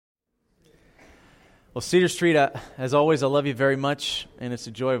Well, Cedar Street, as always, I love you very much, and it's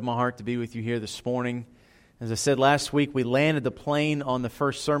a joy of my heart to be with you here this morning. As I said last week, we landed the plane on the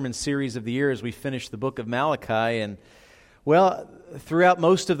first sermon series of the year as we finished the book of Malachi, and well, throughout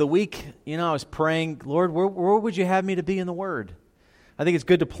most of the week, I was praying, Lord, where would you have me to be in the Word? I think it's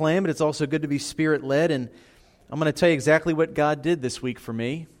good to plan, but it's also good to be Spirit-led, and I'm going to tell you exactly what God did this week for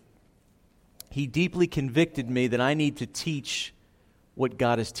me. He deeply convicted me that I need to teach what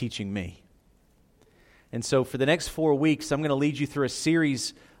God is teaching me. And so for the next 4 weeks, I'm going to lead you through a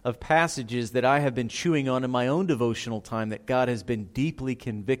series of passages that I have been chewing on in my own devotional time that God has been deeply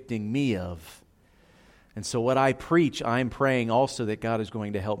convicting me of. And so what I preach, I'm praying also that God is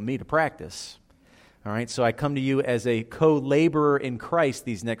going to help me to practice. All right, so I come to you as a co-laborer in Christ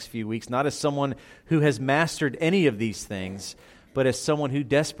these next few weeks, not as someone who has mastered any of these things, but as someone who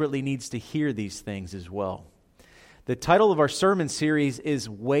desperately needs to hear these things as well. The title of our sermon series is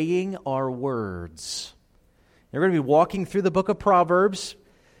Weighing Our Words. We're going to be walking through the book of Proverbs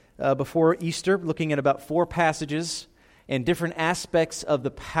before Easter, looking at about 4 passages and different aspects of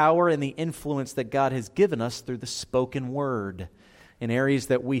the power and the influence that God has given us through the spoken word, in areas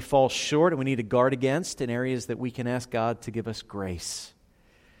that we fall short and we need to guard against, in areas that we can ask God to give us grace.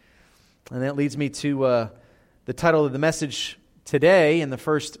 And that leads me to the title of the message today, and the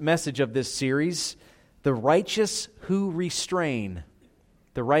first message of this series, The Righteous Who Restrain.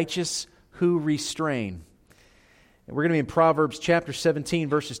 The Righteous Who Restrain. We're going to be in Proverbs chapter 17,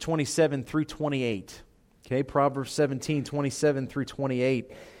 verses 27 through 28. Okay, Proverbs 17, 27 through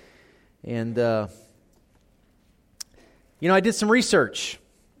 28. And, I did some research.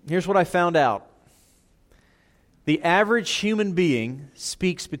 Here's what I found out. The average human being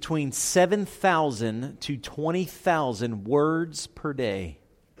speaks between 7,000 to 20,000 words per day.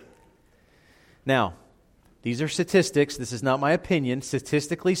 Now, these are statistics. This is not my opinion.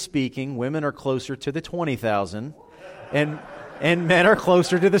 Statistically speaking, women are closer to the 20,000. And men are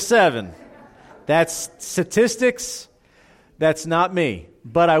closer to the 7. That's statistics. That's not me.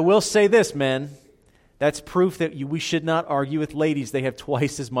 But I will say this, men. That's proof that we should not argue with ladies. They have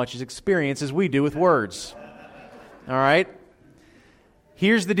twice as much experience as we do with words. All right?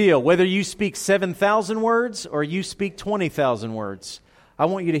 Here's the deal. Whether you speak 7,000 words or you speak 20,000 words, I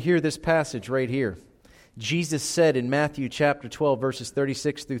want you to hear this passage right here. Jesus said in Matthew chapter 12, verses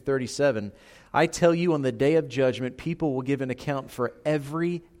 36 through 37, I tell you, on the day of judgment, people will give an account for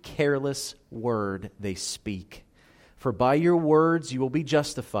every careless word they speak. For by your words you will be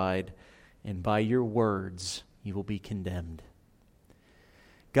justified, and by your words you will be condemned.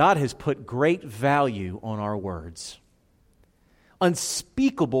 God has put great value on our words.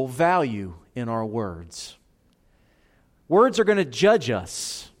 Unspeakable value in our words. Words are going to judge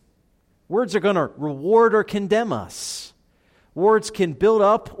us. Words are going to reward or condemn us. Words can build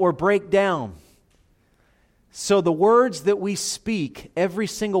up or break down. So the words that we speak, every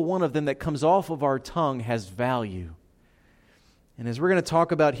single one of them that comes off of our tongue has value. And as we're going to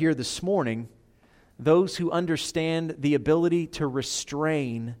talk about here this morning, those who understand the ability to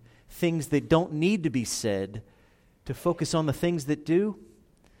restrain things that don't need to be said, to focus on the things that do,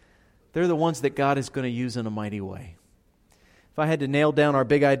 they're the ones that God is going to use in a mighty way. If I had to nail down our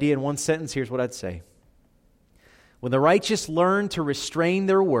big idea in one sentence, here's what I'd say. When the righteous learn to restrain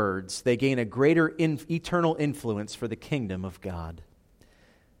their words, they gain a greater eternal influence for the kingdom of God.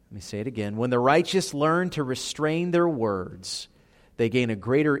 Let me say it again. When the righteous learn to restrain their words, they gain a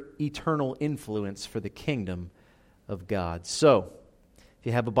greater eternal influence for the kingdom of God. So, if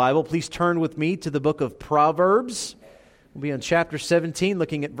you have a Bible, please turn with me to the book of Proverbs. We'll be on chapter 17,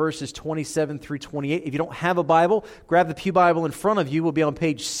 looking at verses 27 through 28. If you don't have a Bible, grab the Pew Bible in front of you. We'll be on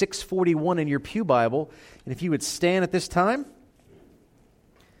page 641 in your Pew Bible. And if you would stand at this time,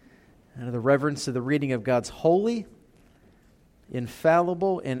 out of the reverence of the reading of God's holy,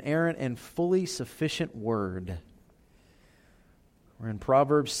 infallible, inerrant, and fully sufficient Word. We're in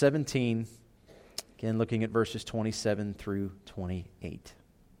Proverbs 17, again looking at verses 27 through 28.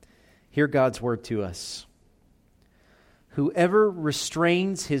 Hear God's Word to us. Whoever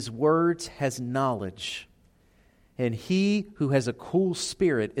restrains his words has knowledge, and he who has a cool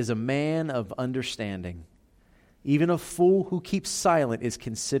spirit is a man of understanding. Even a fool who keeps silent is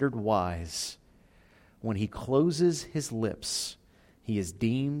considered wise. When he closes his lips, he is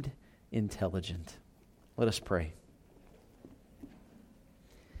deemed intelligent. Let us pray.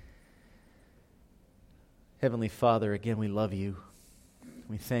 Heavenly Father, again, we love you.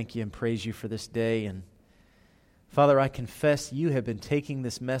 We thank you and praise you for this day. And Father, I confess you have been taking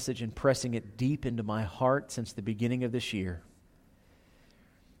this message and pressing it deep into my heart since the beginning of this year.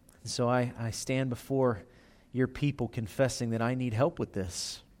 And so I stand before your people confessing that I need help with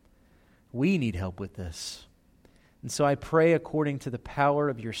this. We need help with this. And so I pray, according to the power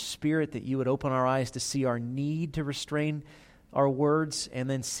of your Spirit, that you would open our eyes to see our need to restrain our words, and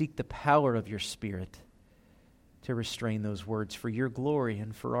then seek the power of your Spirit to restrain those words for your glory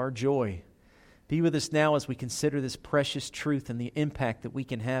and for our joy. Be with us now as we consider this precious truth and the impact that we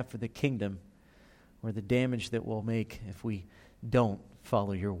can have for the kingdom, or the damage that we'll make if we don't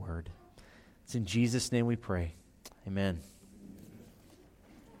follow your word. It's in Jesus' name we pray. Amen.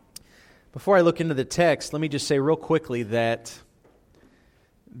 Before I look into the text, let me just say real quickly that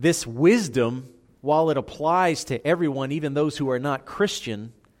this wisdom, while it applies to everyone, even those who are not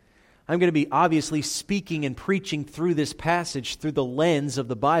Christian, I'm going to be obviously speaking and preaching through this passage through the lens of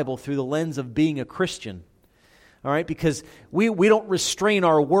the Bible, through the lens of being a Christian. All right, because we don't restrain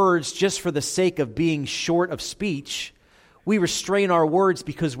our words just for the sake of being short of speech. We restrain our words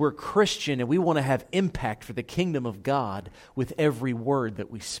because we're Christian and we want to have impact for the kingdom of God with every word that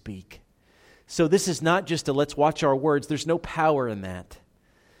we speak. So this is not just a let's watch our words. There's no power in that.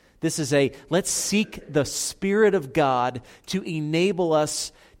 This is a let's seek the Spirit of God to enable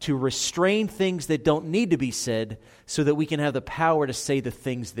us to restrain things that don't need to be said so that we can have the power to say the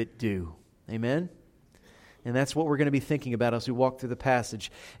things that do. Amen? And that's what we're going to be thinking about as we walk through the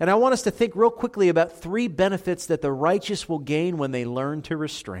passage. And I want us to think real quickly about 3 benefits that the righteous will gain when they learn to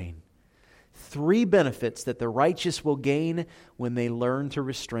restrain. 3 benefits that the righteous will gain when they learn to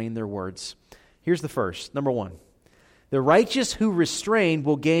restrain their words. Here's the first. Number 1. The righteous who restrain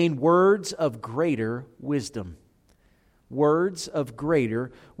will gain words of greater wisdom. Words of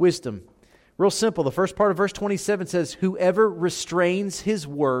greater wisdom. Real simple. The first part of verse 27 says, whoever restrains his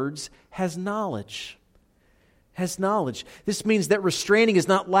words has knowledge. Has knowledge. This means that restraining is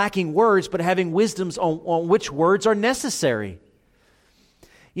not lacking words, but having wisdoms on which words are necessary.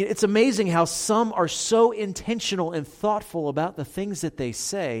 You know, it's amazing how some are so intentional and thoughtful about the things that they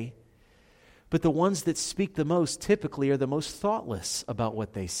say, but the ones that speak the most typically are the most thoughtless about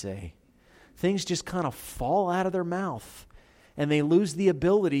what they say. Things just kind of fall out of their mouth, and they lose the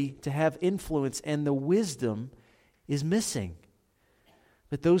ability to have influence, and the wisdom is missing.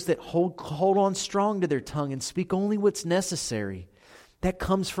 But those that hold on strong to their tongue and speak only what's necessary, that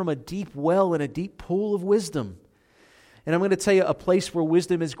comes from a deep well and a deep pool of wisdom. And I'm going to tell you a place where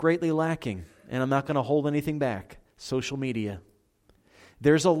wisdom is greatly lacking, and I'm not going to hold anything back. Social media.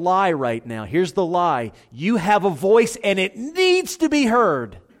 There's a lie right now. Here's the lie. You have a voice and it needs to be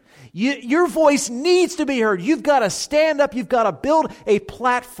heard. Your voice needs to be heard. You've got to stand up. You've got to build a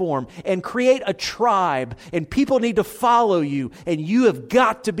platform and create a tribe. And people need to follow you. And you have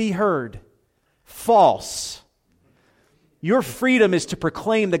got to be heard. False. Your freedom is to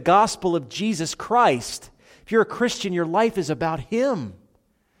proclaim the gospel of Jesus Christ. If you're a Christian, your life is about Him.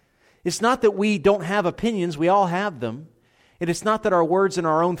 It's not that we don't have opinions. We all have them. And it's not that our words and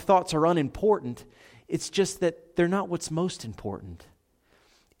our own thoughts are unimportant. It's just that they're not what's most important.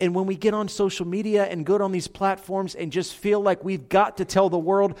 And when we get on social media and go on these platforms and just feel like we've got to tell the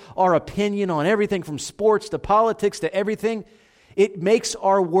world our opinion on everything from sports to politics to everything, it makes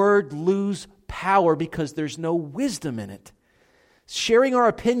our word lose power because there's no wisdom in it. Sharing our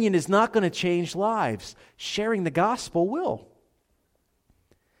opinion is not going to change lives. Sharing the gospel will.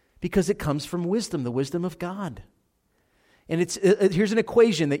 Because it comes from wisdom, the wisdom of God. And here's an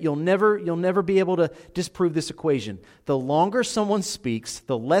equation that you'll never be able to disprove this equation. The longer someone speaks,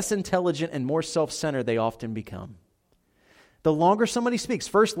 the less intelligent and more self-centered they often become. The longer somebody speaks,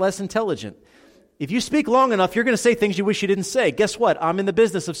 first, less intelligent. If you speak long enough, you're going to say things you wish you didn't say. Guess what? I'm in the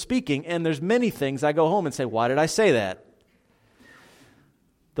business of speaking, and there's many things I go home and say, why did I say that?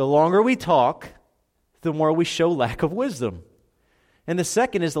 The longer we talk, the more we show lack of wisdom. And the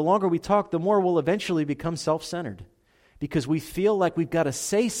second is the longer we talk, the more we'll eventually become self-centered. Because we feel like we've got to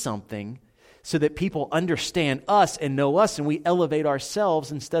say something so that people understand us and know us, and we elevate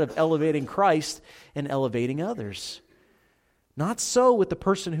ourselves instead of elevating Christ and elevating others. Not so with the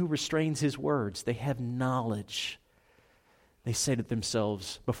person who restrains his words. They have knowledge. They say to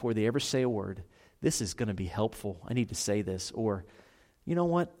themselves before they ever say a word, this is going to be helpful. I need to say this. Or, you know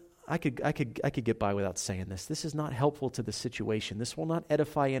what? I could get by without saying this. This is not helpful to the situation. This will not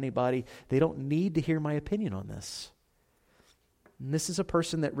edify anybody. They don't need to hear my opinion on this. And this is a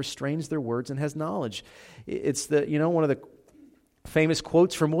person that restrains their words and has knowledge. It's one of the famous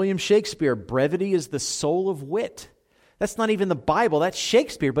quotes from William Shakespeare, brevity is the soul of wit. That's not even the Bible, that's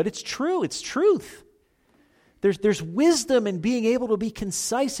Shakespeare, but it's true, it's truth. There's wisdom in being able to be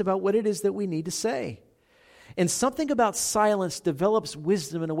concise about what it is that we need to say. And something about silence develops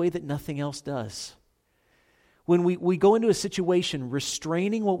wisdom in a way that nothing else does. When we go into a situation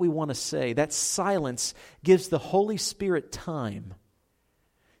restraining what we want to say, that silence gives the Holy Spirit time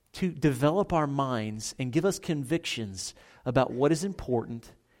to develop our minds and give us convictions about what is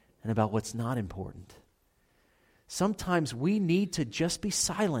important and about what's not important. Sometimes we need to just be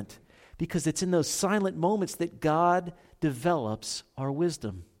silent because it's in those silent moments that God develops our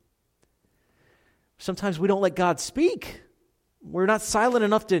wisdom. Sometimes we don't let God speak. We're not silent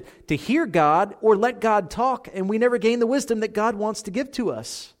enough to hear God or let God talk, and we never gain the wisdom that God wants to give to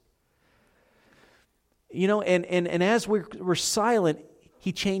us. You know, and as we're silent,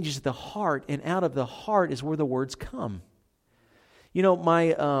 He changes the heart, and out of the heart is where the words come. You know,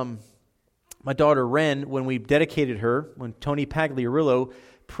 my daughter Ren, when we dedicated her, when Tony Pagliarillo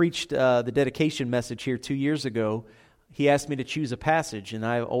preached the dedication message here 2 years ago, he asked me to choose a passage, and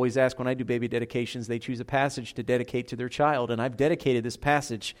I always ask when I do baby dedications, they choose a passage to dedicate to their child, and I've dedicated this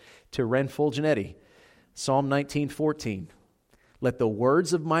passage to Ren Fulgenetti, Psalm 19:14. Let the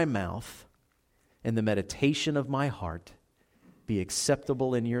words of my mouth and the meditation of my heart be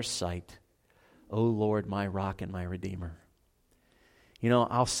acceptable in your sight, O Lord, my rock and my redeemer. You know,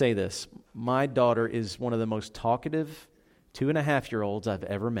 I'll say this. My daughter is one of the most talkative 2.5-year-olds I've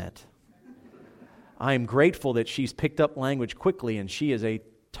ever met. I am grateful that she's picked up language quickly, and she is a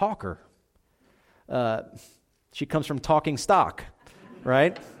talker. She comes from talking stock,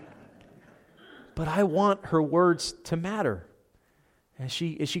 right? But I want her words to matter. As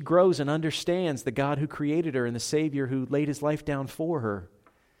she grows and understands the God who created her and the Savior who laid His life down for her,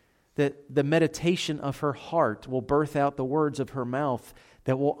 that the meditation of her heart will birth out the words of her mouth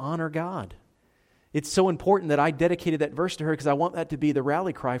that will honor God. It's so important that I dedicated that verse to her because I want that to be the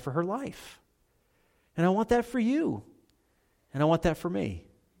rally cry for her life. And I want that for you. And I want that for me.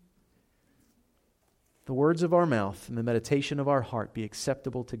 The words of our mouth and the meditation of our heart be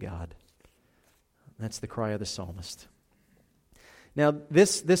acceptable to God. That's the cry of the psalmist. Now,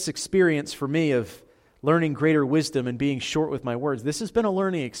 this experience for me of learning greater wisdom and being short with my words, this has been a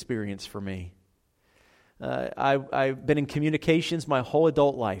learning experience for me. I've been in communications my whole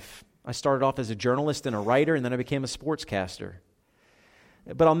adult life. I started off as a journalist and a writer, and then I became a sportscaster.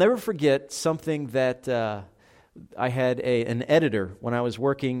 But I'll never forget something that I had an editor when I was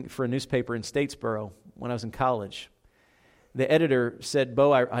working for a newspaper in Statesboro when I was in college. The editor said,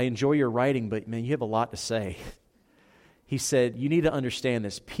 Bo, I enjoy your writing, but man, you have a lot to say. He said, you need to understand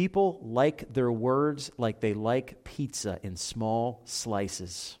this. People like their words like they like pizza in small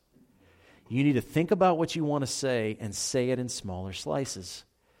slices. You need to think about what you want to say and say it in smaller slices.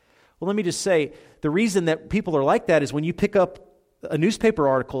 Well, let me just say, the reason that people are like that is when you pick up a newspaper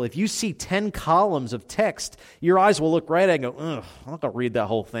article, if you see 10 columns of text, your eyes will look right at it and go, ugh, I'm not going to read that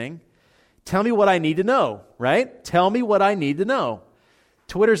whole thing. Tell me what I need to know, right? Tell me what I need to know.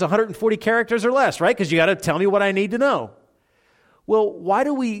 Twitter's 140 characters or less, right? Because you got to tell me what I need to know. Well, why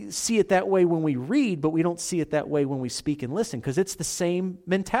do we see it that way when we read, but we don't see it that way when we speak and listen? Because it's the same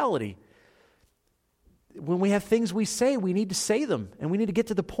mentality. When we have things we say, we need to say them, and we need to get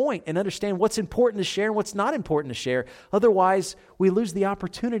to the point and understand what's important to share and what's not important to share. Otherwise, we lose the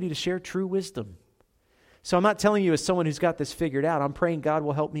opportunity to share true wisdom. So I'm not telling you as someone who's got this figured out. I'm praying God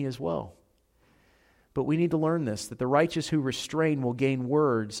will help me as well. But we need to learn this, that the righteous who restrain will gain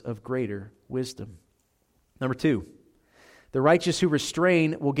words of greater wisdom. Number 2, the righteous who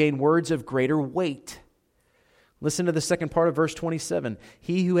restrain will gain words of greater weight. Listen to the second part of verse 27.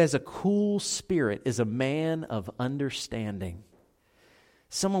 He who has a cool spirit is a man of understanding.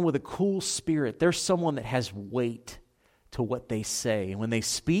 Someone with a cool spirit, they're someone that has weight to what they say. And when they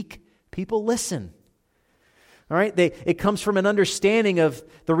speak, people listen. All right, it comes from an understanding of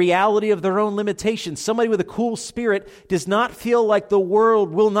the reality of their own limitations. Somebody with a cool spirit does not feel like the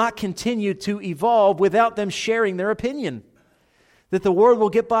world will not continue to evolve without them sharing their opinion. That the world will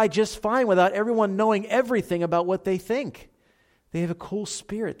get by just fine without everyone knowing everything about what they think. They have a cool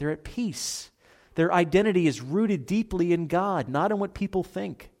spirit. They're at peace. Their identity is rooted deeply in God, not in what people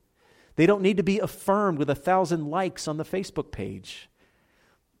think. They don't need to be affirmed with 1,000 likes on the Facebook page.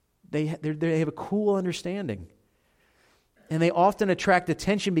 They have a cool understanding. And they often attract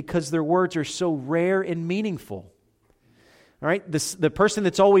attention because their words are so rare and meaningful. All right, the person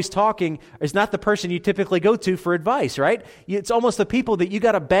that's always talking is not the person you typically go to for advice, right? It's almost the people that you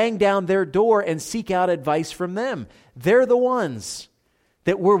got to bang down their door and seek out advice from them. They're the ones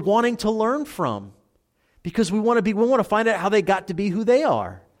that we're wanting to learn from because we want to find out how they got to be who they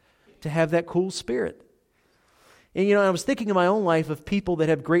are, to have that cool spirit. And you know, I was thinking in my own life of people that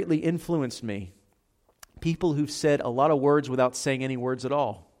have greatly influenced me, people who've said a lot of words without saying any words at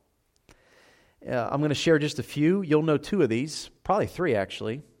all. I'm going to share just a few. You'll know 2 of these, probably 3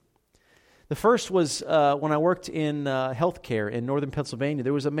 actually. The first was when I worked in healthcare in northern Pennsylvania.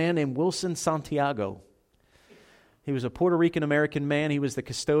 There was a man named Wilson Santiago. He was a Puerto Rican American man. He was the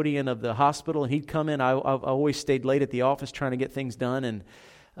custodian of the hospital, and he'd come in. I always stayed late at the office trying to get things done,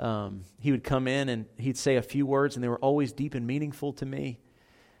 and he would come in and he'd say a few words, and they were always deep and meaningful to me.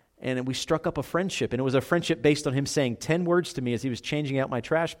 And we struck up a friendship, and it was a friendship based on him saying 10 words to me as he was changing out my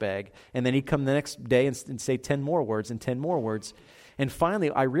trash bag, and then he'd come the next day and say 10 more words and 10 more words. And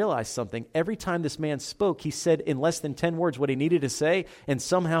finally, I realized something. Every time this man spoke, he said in less than 10 words what he needed to say, and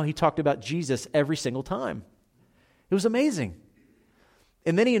somehow he talked about Jesus every single time. It was amazing.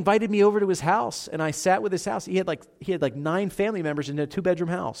 And then he invited me over to his house, and I sat with his house. He had like 9 family members in a 2-bedroom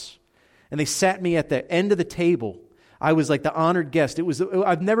house. And they sat me at the end of the table. I was like the honored guest.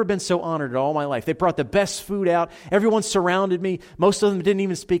 I've never been so honored in all my life. They brought the best food out. Everyone surrounded me. Most of them didn't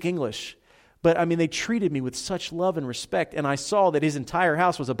even speak English. But I mean, they treated me with such love and respect, and I saw that his entire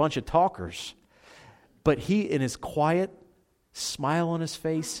house was a bunch of talkers. But he, in his quiet smile on his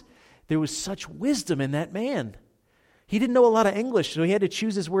face, there was such wisdom in that man. He didn't know a lot of English, so he had to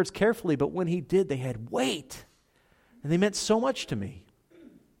choose his words carefully, but when he did, they had weight, and they meant so much to me.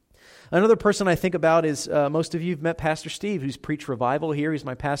 Another person I think about is, most of you have met Pastor Steve, who's preached revival here. He's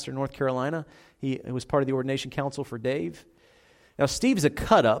my pastor in North Carolina. He was part of the ordination council for Dave. Now, Steve's a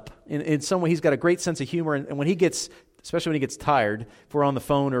cut-up. In some way, he's got a great sense of humor, and when he gets, especially when he gets tired, if we're on the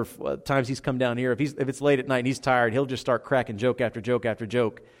phone or times he's come down here, if it's late at night and he's tired, he'll just start cracking joke after joke after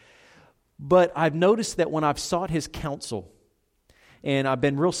joke. But I've noticed that when I've sought his counsel and I've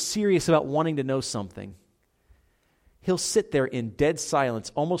been real serious about wanting to know something, he'll sit there in dead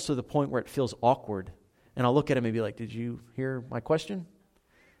silence, almost to the point where it feels awkward. And I'll look at him and be like, "Did you hear my question?"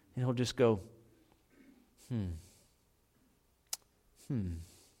 And he'll just go,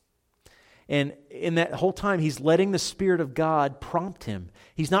 And in that whole time, he's letting the Spirit of God prompt him.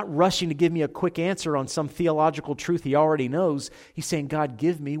 He's not rushing to give me a quick answer on some theological truth he already knows. He's saying, "God,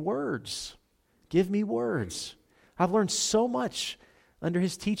 give me words. Give me words." I've learned so much under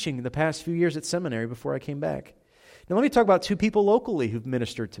his teaching in the past few years at seminary before I came back. Now let me talk about 2 people locally who've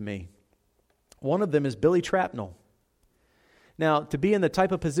ministered to me. One of them is Billy Trapnell. Now, to be in the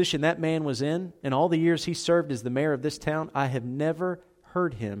type of position that man was in all the years he served as the mayor of this town, I have never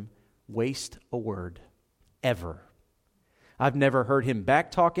heard him waste a word, ever. I've never heard him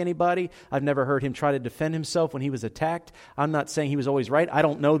backtalk anybody. I've never heard him try to defend himself when he was attacked. I'm not saying he was always right. I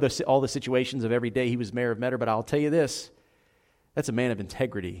don't know all the situations of every day he was mayor of Metter, but I'll tell you this. That's a man of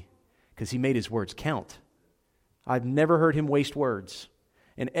integrity because he made his words count. I've never heard him waste words.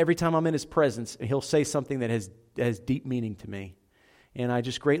 And every time I'm in his presence, he'll say something that has deep meaning to me. And I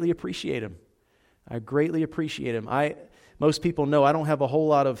just greatly appreciate him. I greatly appreciate him. Most people know I don't have a whole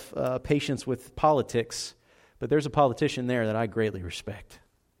lot of patience with politics, but there's a politician there that I greatly respect.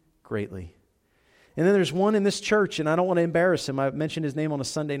 Greatly. And then there's one in this church, and I don't want to embarrass him. I've mentioned his name on a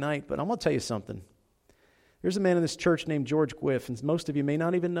Sunday night, but I'm going to tell you something. There's a man in this church named George Gwiff, and most of you may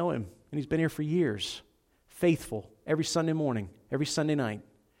not even know him, and he's been here for years. Faithful, every Sunday morning, every Sunday night.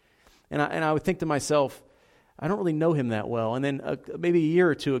 And I would think to myself, I don't really know him that well. And then maybe a year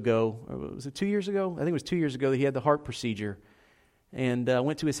or 2 ago, or was it 2 years ago? I think it was 2 years ago that he had the heart procedure. And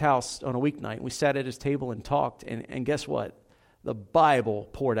went to his house on a weeknight. We sat at his table and talked. And guess what? The Bible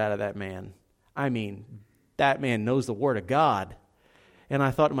poured out of that man. I mean, that man knows the Word of God. And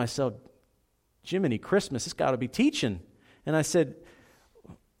I thought to myself, Jiminy Christmas, this got to be teaching. And I said,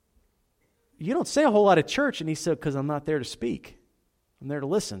 "You don't say a whole lot at church." And he said, "Because I'm not there to speak. I'm there to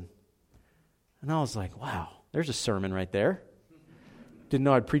listen." And I was like, wow, there's a sermon right there. Didn't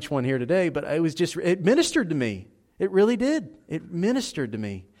know I'd preach one here today, but it ministered to me. It really did. It ministered to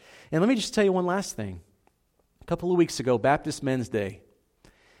me. And let me just tell you one last thing. A couple of weeks ago, Baptist Men's Day,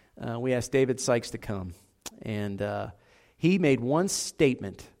 we asked David Sykes to come. And he made one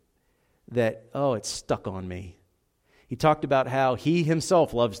statement that, it stuck on me. He talked about how he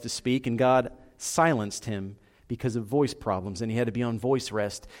himself loves to speak, and God silenced him because of voice problems, and he had to be on voice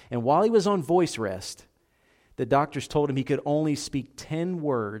rest. And while he was on voice rest, the doctors told him he could only speak 10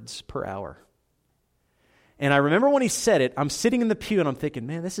 words per hour. And I remember when he said it, I'm sitting in the pew and I'm thinking,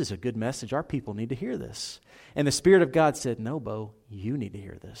 man, this is a good message. Our people need to hear this. And the Spirit of God said, no, Bo, you need to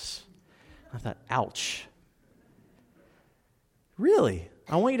hear this. I thought, ouch. Really?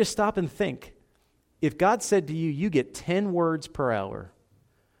 I want you to stop and think. If God said to you, you get 10 words per hour,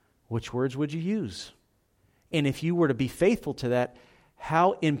 which words would you use? And if you were to be faithful to that,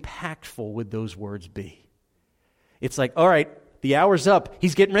 how impactful would those words be? It's like, all right, the hour's up.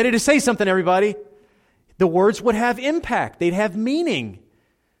 He's getting ready to say something, everybody. The words would have impact. They'd have meaning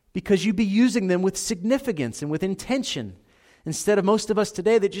because you'd be using them with significance and with intention. Instead of most of us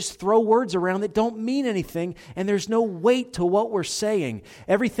today that just throw words around that don't mean anything, and there's no weight to what we're saying.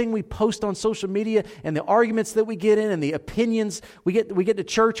 Everything we post on social media and the arguments that we get in and the opinions, we get to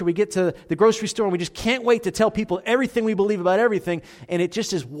church or we get to the grocery store and we just can't wait to tell people everything we believe about everything, and it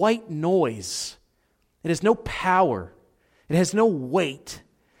just is white noise. It has no power. It has no weight.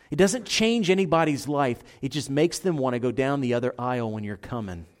 It doesn't change anybody's life. It just makes them want to go down the other aisle when you're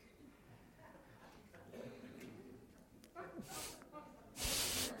coming.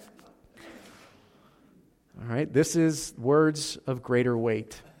 All right, this is words of greater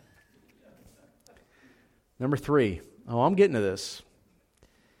weight. Number 3. Oh, I'm getting to this.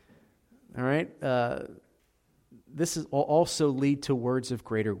 All right, this will also lead to words of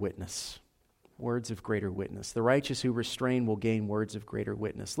greater witness. Words of greater witness. The righteous who restrain will gain words of greater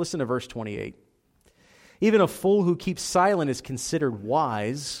witness. Listen to verse 28. Even a fool who keeps silent is considered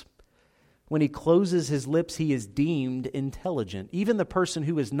wise. When he closes his lips, he is deemed intelligent. Even the person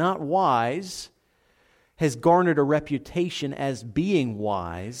who is not wise has garnered a reputation as being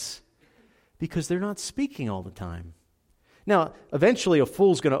wise because they're not speaking all the time. Now, eventually a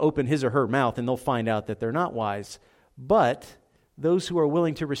fool's going to open his or her mouth and they'll find out that they're not wise. But those who are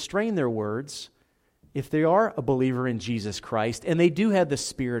willing to restrain their words, if they are a believer in Jesus Christ and they do have the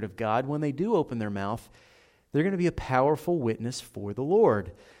Spirit of God, when they do open their mouth, they're going to be a powerful witness for the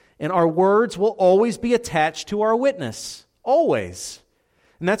Lord. And our words will always be attached to our witness. Always.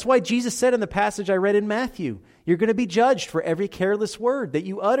 And that's why Jesus said in the passage I read in Matthew, you're going to be judged for every careless word that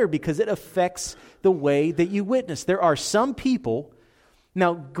you utter because it affects the way that you witness. There are some people,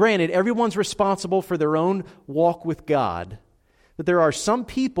 now granted, everyone's responsible for their own walk with God, but there are some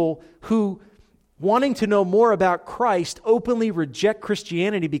people who, wanting to know more about Christ, openly reject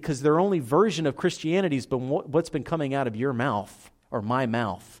Christianity because their only version of Christianity has been what's been coming out of your mouth or my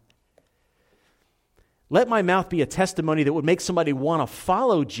mouth. Let my mouth be a testimony that would make somebody want to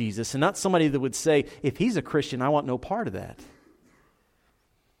follow Jesus and not somebody that would say, if he's a Christian, I want no part of that.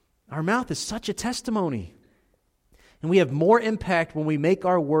 Our mouth is such a testimony. And we have more impact when we make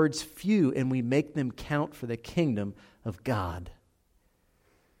our words few and we make them count for the kingdom of God.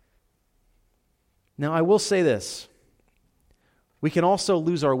 Now, I will say this. We can also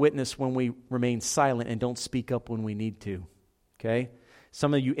lose our witness when we remain silent and don't speak up when we need to. Okay?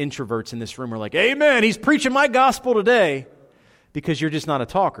 Some of you introverts in this room are like, amen, he's preaching my gospel today, because you're just not a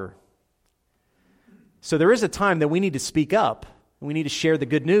talker. So there is a time that we need to speak up. And we need to share the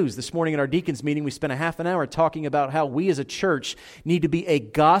good news. This morning in our deacons meeting, we spent a half an hour talking about how we as a church need to be a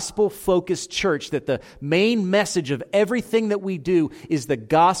gospel-focused church, that the main message of everything that we do is the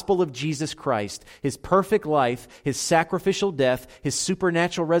gospel of Jesus Christ, His perfect life, His sacrificial death, His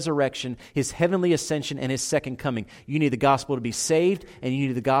supernatural resurrection, His heavenly ascension, and His second coming. You need the gospel to be saved, and you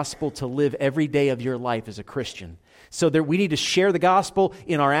need the gospel to live every day of your life as a Christian. So that we need to share the gospel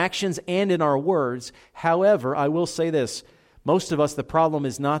in our actions and in our words. However, I will say this. Most of us, the problem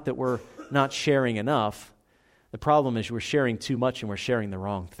is not that we're not sharing enough. The problem is we're sharing too much and we're sharing the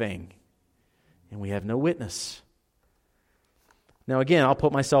wrong thing. And we have no witness. Now again, I'll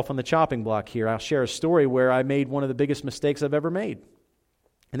put myself on the chopping block here. I'll share a story where I made one of the biggest mistakes I've ever made.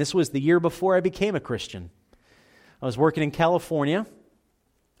 And this was the year before I became a Christian. I was working in California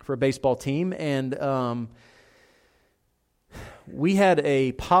for a baseball team, and we had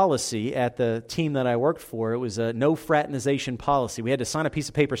a policy at the team that I worked for. It was a no fraternization policy. We had to sign a piece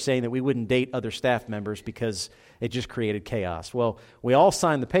of paper saying that we wouldn't date other staff members because it just created chaos. Well, we all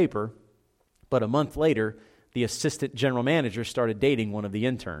signed the paper, but a month later, the assistant general manager started dating one of the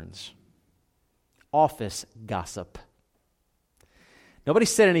interns. Office gossip. Nobody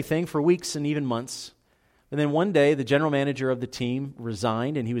said anything for weeks and even months. And then one day, the general manager of the team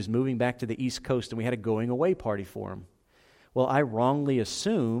resigned, and he was moving back to the East Coast, and we had a going-away party for him. Well, I wrongly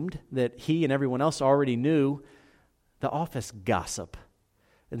assumed that he and everyone else already knew the office gossip.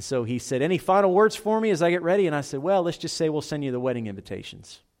 And so he said, any final words for me as I get ready? And I said, well, let's just say we'll send you the wedding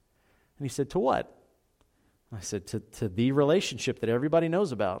invitations. And he said, to what? I said, to the relationship that everybody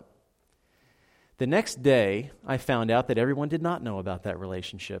knows about. The next day, I found out that everyone did not know about that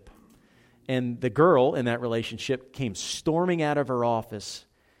relationship. And the girl in that relationship came storming out of her office,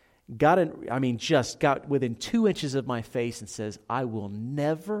 just got within 2 inches of my face and says, I will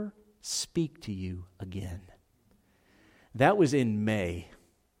never speak to you again. That was in May.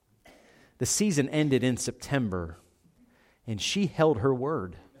 The season ended in September, and she held her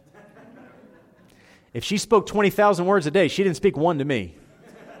word. If she spoke 20,000 words a day, she didn't speak one to me.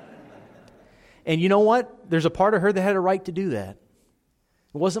 And you know what? There's a part of her that had a right to do that.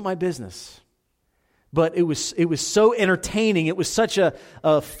 It wasn't my business. But it was so entertaining. It was such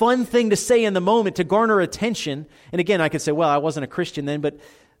a fun thing to say in the moment to garner attention. And again, I could say, well, I wasn't a Christian then, but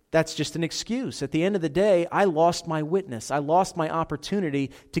that's just an excuse. At the end of the day, I lost my witness. I lost my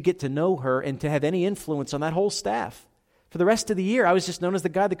opportunity to get to know her and to have any influence on that whole staff. For the rest of the year, I was just known as the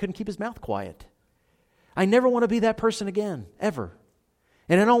guy that couldn't keep his mouth quiet. I never want to be that person again, ever.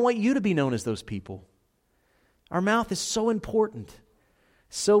 And I don't want you to be known as those people. Our mouth is so important.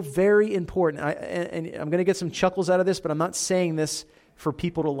 So very important. And I'm going to get some chuckles out of this, but I'm not saying this for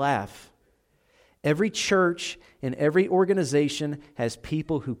people to laugh. Every church and every organization has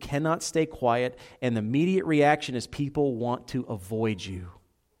people who cannot stay quiet, and the immediate reaction is people want to avoid you.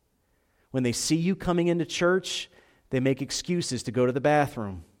 When they see you coming into church, they make excuses to go to the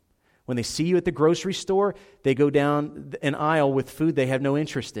bathroom. When they see you at the grocery store, they go down an aisle with food they have no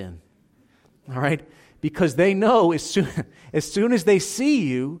interest in. All right? Because they know as soon as they see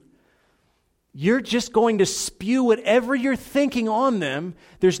you, you're just going to spew whatever you're thinking on them.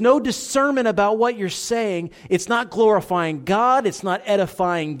 There's no discernment about what you're saying. It's not glorifying God. It's not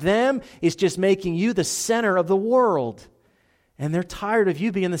edifying them. It's just making you the center of the world. And they're tired of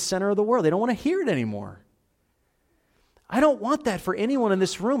you being the center of the world. They don't want to hear it anymore. I don't want that for anyone in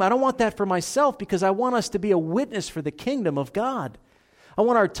this room. I don't want that for myself, because I want us to be a witness for the kingdom of God. I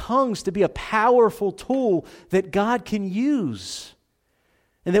want our tongues to be a powerful tool that God can use.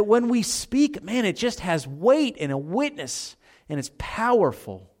 And that when we speak, man, it just has weight and a witness, and it's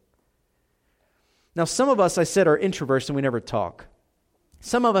powerful. Now, some of us, I said, are introverts and we never talk.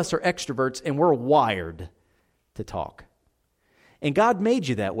 Some of us are extroverts and we're wired to talk. And God made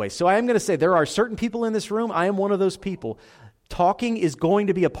you that way. So I am going to say there are certain people in this room, I am one of those people. Talking is going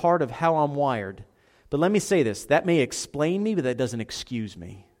to be a part of how I'm wired. But let me say this, that may explain me, but that doesn't excuse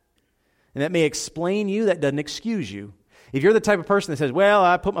me. And that may explain you, that doesn't excuse you. If you're the type of person that says, well,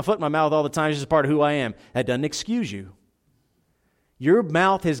 I put my foot in my mouth all the time, it's just part of who I am, that doesn't excuse you. Your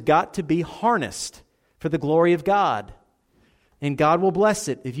mouth has got to be harnessed for the glory of God. And God will bless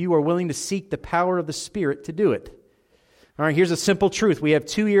it if you are willing to seek the power of the Spirit to do it. All right, here's a simple truth. We have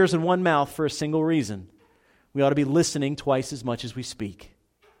 2 ears and 1 mouth for a single reason. We ought to be listening twice as much as we speak.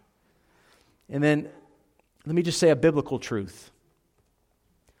 And then, let me just say a biblical truth.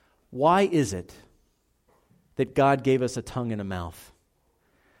 Why is it that God gave us a tongue and a mouth?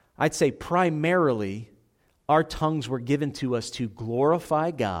 I'd say primarily our tongues were given to us to glorify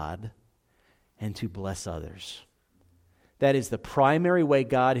God and to bless others. That is the primary way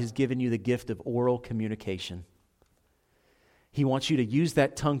God has given you the gift of oral communication. He wants you to use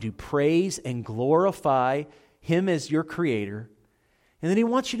that tongue to praise and glorify Him as your Creator. And then He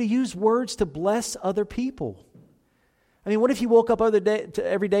wants you to use words to bless other people. I mean, what if you woke up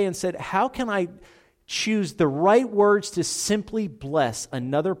every day and said, how can I choose the right words to simply bless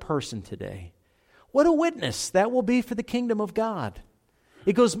another person today? What a witness that will be for the kingdom of God.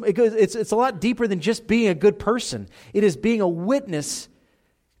 It's a lot deeper than just being a good person. It is being a witness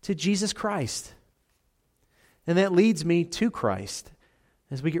to Jesus Christ. And that leads me to Christ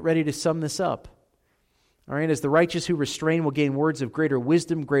as we get ready to sum this up. All right, as the righteous who restrain will gain words of greater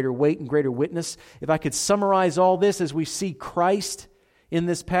wisdom, greater weight, and greater witness. If I could summarize all this as we see Christ in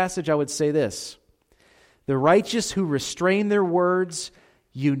this passage, I would say this. The righteous who restrain their words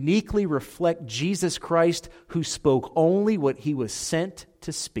uniquely reflect Jesus Christ, who spoke only what He was sent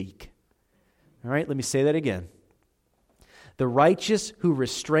to speak. All right, let me say that again. The righteous who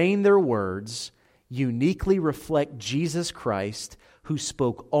restrain their words uniquely reflect Jesus Christ, who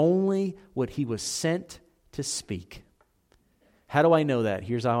spoke only what He was sent to speak. How do I know that?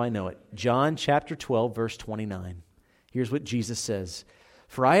 Here's how I know it. John chapter 12, verse 29. Here's what Jesus says.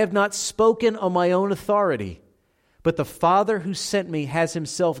 For I have not spoken on my own authority, but the Father who sent me has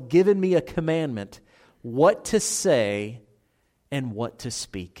Himself given me a commandment, what to say and what to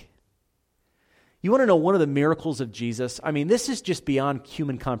speak. You want to know one of the miracles of Jesus? I mean, this is just beyond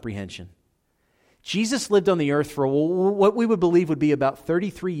human comprehension. Jesus lived on the earth for what we would believe would be about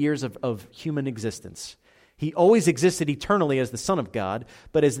 33 years of human existence. He always existed eternally as the Son of God,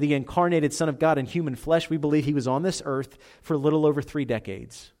 but as the incarnated Son of God in human flesh, we believe He was on this earth for a little over 3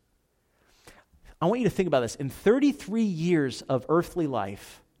 decades. I want you to think about this. In 33 years of earthly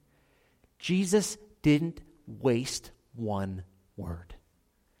life, Jesus didn't waste one word.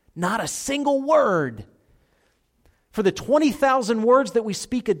 Not a single word. For the 20,000 words that we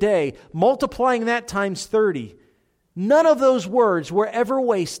speak a day, multiplying that times 30, none of those words were ever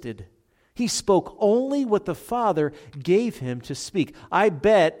wasted. He spoke only what the Father gave Him to speak. I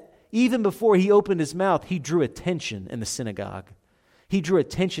bet even before He opened His mouth, He drew attention in the synagogue. He drew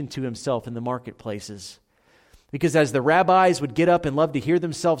attention to Himself in the marketplaces. Because as the rabbis would get up and love to hear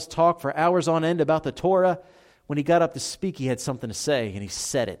themselves talk for hours on end about the Torah, when he got up to speak, he had something to say, and he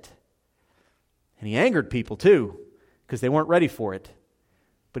said it. And he angered people too, because they weren't ready for it.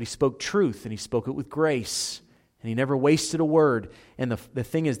 But he spoke truth, and he spoke it with grace, and he never wasted a word. And the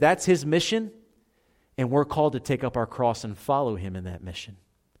thing is, that's his mission, and we're called to take up our cross and follow him in that mission.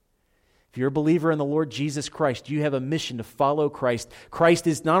 If you're a believer in the Lord Jesus Christ, you have a mission to follow Christ. Christ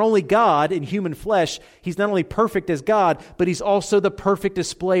is not only God in human flesh, he's not only perfect as God, but he's also the perfect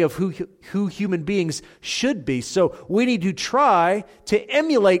display of who human beings should be. So we need to try to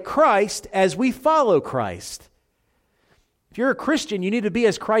emulate Christ as we follow Christ. If you're a Christian, you need to be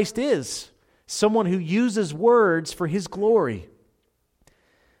as Christ is, someone who uses words for his glory.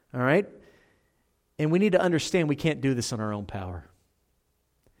 All right? And we need to understand we can't do this on our own power.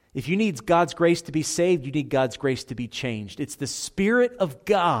 If you need God's grace to be saved, you need God's grace to be changed. It's the Spirit of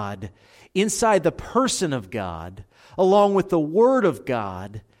God inside the person of God, along with the Word of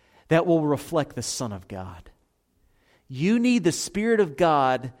God, that will reflect the Son of God. You need the Spirit of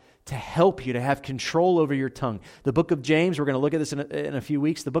God to help you to have control over your tongue. The book of James, we're going to look at this in a few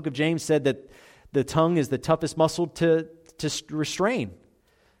weeks. The book of James said that the tongue is the toughest muscle to restrain.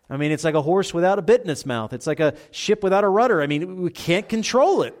 I mean, it's like a horse without a bit in its mouth. It's like a ship without a rudder. I mean, we can't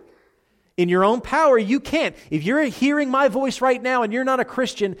control it. In your own power, you can't. If you're hearing my voice right now and you're not a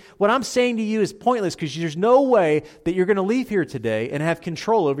Christian, what I'm saying to you is pointless, because there's no way that you're going to leave here today and have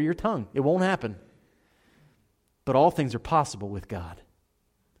control over your tongue. It won't happen. But all things are possible with God.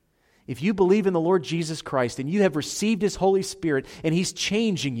 If you believe in the Lord Jesus Christ and you have received His Holy Spirit and He's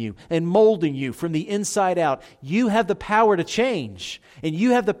changing you and molding you from the inside out, you have the power to change. And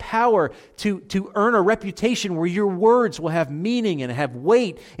you have the power to earn a reputation where your words will have meaning and have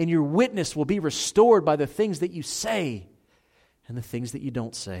weight, and your witness will be restored by the things that you say and the things that you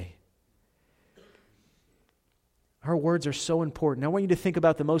don't say. Our words are so important. I want you to think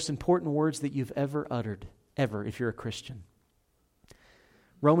about the most important words that you've ever uttered, ever, if you're a Christian.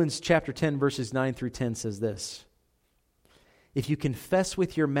 Romans chapter 10, verses 9 through 10 says this: if you confess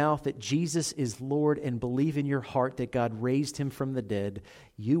with your mouth that Jesus is Lord and believe in your heart that God raised Him from the dead,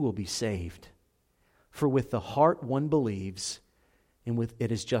 you will be saved. For with the heart one believes, and with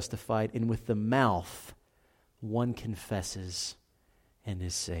it is justified, and with the mouth one confesses and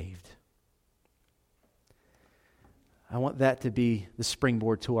is saved. I want that to be the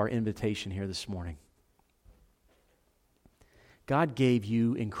springboard to our invitation here this morning. God gave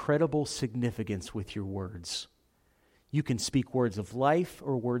you incredible significance with your words. You can speak words of life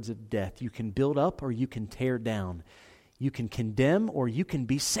or words of death. You can build up or you can tear down. You can condemn or you can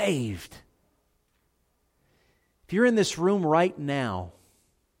be saved. If you're in this room right now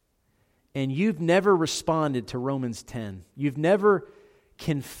and you've never responded to Romans 10, you've never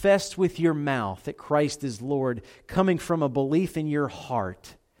confessed with your mouth that Christ is Lord, coming from a belief in your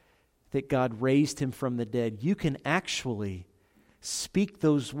heart that God raised Him from the dead, you can actually speak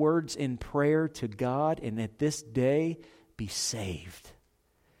those words in prayer to God, and at this day, be saved.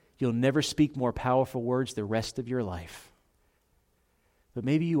 You'll never speak more powerful words the rest of your life. But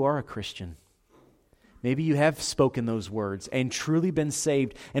maybe you are a Christian. Maybe you have spoken those words and truly been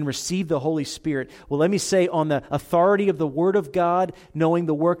saved and received the Holy Spirit. Well, let me say, on the authority of the Word of God, knowing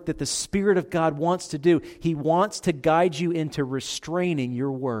the work that the Spirit of God wants to do, He wants to guide you into restraining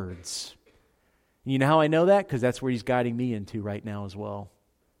your words. You know how I know that? Because that's where He's guiding me into right now as well.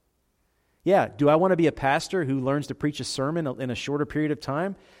 Yeah, do I want to be a pastor who learns to preach a sermon in a shorter period of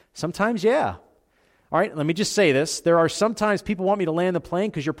time? Sometimes, yeah. All right, let me just say this. There are sometimes people want me to land the plane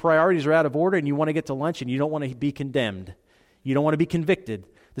because your priorities are out of order and you want to get to lunch and you don't want to be condemned. You don't want to be convicted.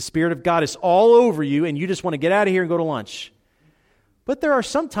 The Spirit of God is all over you and you just want to get out of here and go to lunch. But there are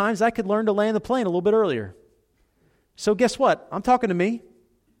sometimes I could learn to land the plane a little bit earlier. So guess what? I'm talking to me.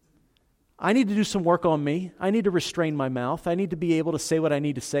 I need to do some work on me. I need to restrain my mouth. I need to be able to say what I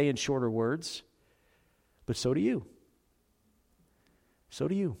need to say in shorter words. But so do you. So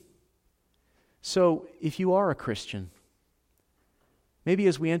do you. So if you are a Christian, maybe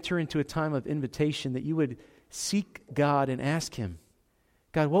as we enter into a time of invitation, that you would seek God and ask Him,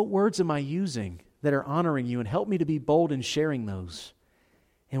 God, what words am I using that are honoring you? And help me to be bold in sharing those.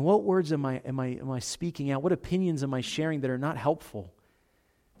 And what words am I speaking out? What opinions am I sharing that are not helpful,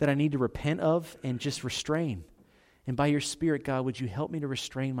 that I need to repent of and just restrain? And by your Spirit, God, would you help me to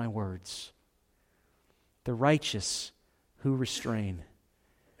restrain my words? The righteous who restrain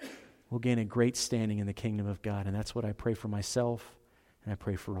will gain a great standing in the kingdom of God. And that's what I pray for myself, and I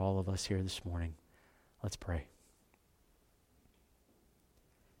pray for all of us here this morning. Let's pray.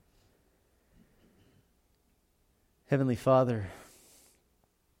 Heavenly Father,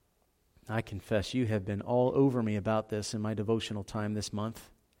 I confess you have been all over me about this in my devotional time this month.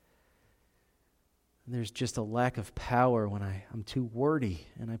 There's just a lack of power when I'm too wordy,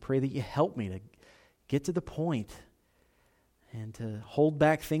 and I pray that you help me to get to the point and to hold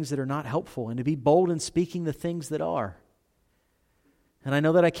back things that are not helpful and to be bold in speaking the things that are. And I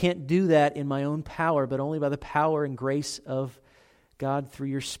know that I can't do that in my own power, but only by the power and grace of God through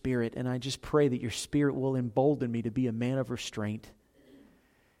your Spirit. And I just pray that your Spirit will embolden me to be a man of restraint.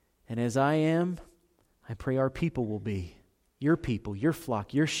 And as I am, I pray our people will be. Your people, your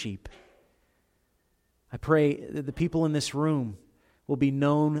flock, your sheep. I pray that the people in this room will be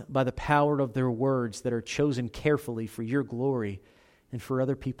known by the power of their words that are chosen carefully for your glory and for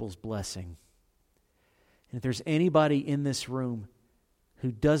other people's blessing. And if there's anybody in this room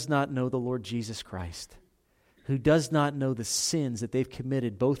who does not know the Lord Jesus Christ, who does not know the sins that they've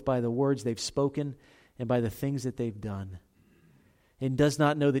committed, both by the words they've spoken and by the things that they've done, and does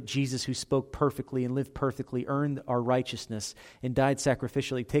not know that Jesus, who spoke perfectly and lived perfectly, earned our righteousness and died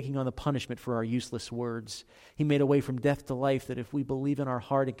sacrificially, taking on the punishment for our useless words. He made a way from death to life that if we believe in our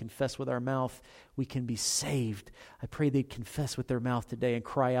heart and confess with our mouth, we can be saved. I pray they'd confess with their mouth today and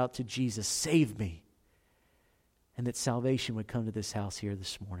cry out to Jesus, "Save me," and that salvation would come to this house here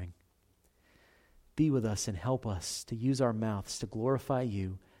this morning. Be with us and help us to use our mouths to glorify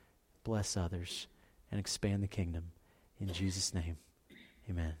you, bless others, and expand the kingdom. In Jesus' name,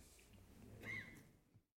 amen.